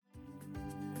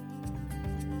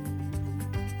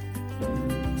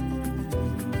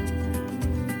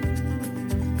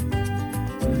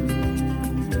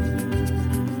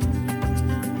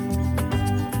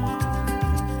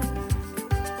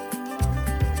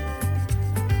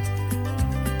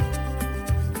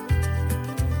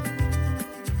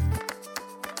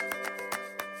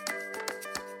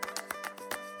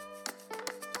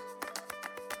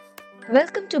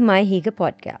Welcome to My Higa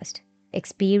podcast,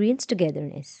 Experience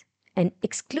Togetherness, an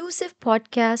exclusive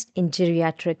podcast in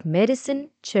geriatric medicine,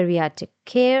 geriatric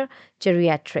care,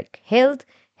 geriatric health,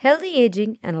 healthy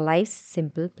aging, and life's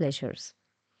simple pleasures.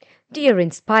 Dear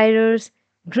inspirers,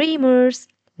 dreamers,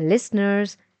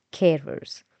 listeners,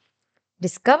 carers,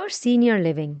 discover senior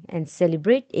living and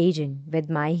celebrate aging with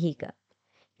My Higa.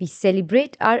 We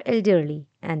celebrate our elderly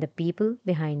and the people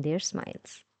behind their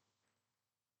smiles.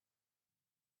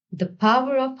 The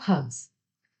power of hugs.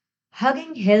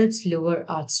 Hugging helps lower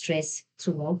our stress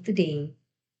throughout the day.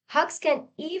 Hugs can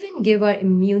even give our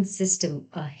immune system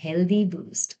a healthy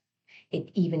boost. It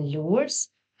even lowers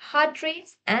heart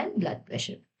rates and blood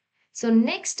pressure. So,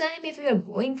 next time if you are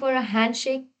going for a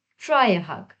handshake, try a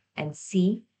hug and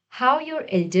see how your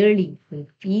elderly will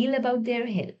feel about their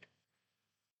health.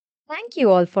 Thank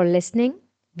you all for listening.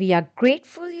 We are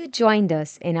grateful you joined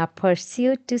us in our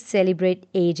pursuit to celebrate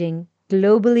aging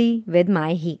globally with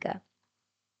My Higa.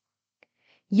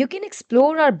 You can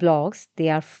explore our blogs. They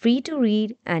are free to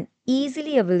read and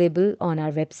easily available on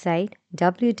our website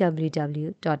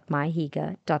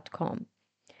www.myhiga.com.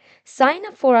 Sign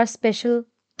up for our special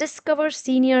Discover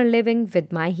Senior Living with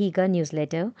MyHiga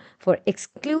newsletter for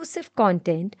exclusive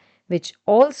content, which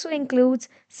also includes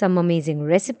some amazing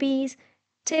recipes,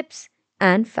 tips,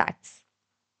 and facts.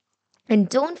 And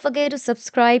don't forget to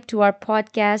subscribe to our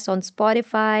podcast on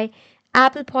Spotify,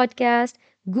 Apple Podcast,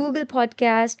 Google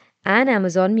Podcast, and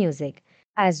Amazon Music.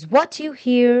 As what you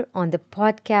hear on the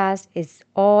podcast is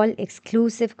all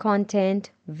exclusive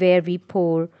content where we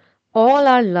pour all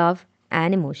our love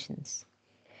and emotions.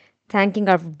 Thanking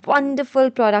our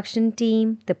wonderful production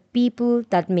team, the people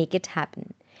that make it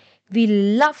happen. We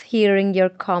love hearing your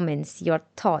comments, your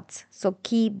thoughts, so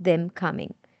keep them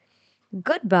coming.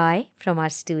 Goodbye from our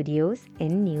studios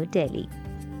in New Delhi.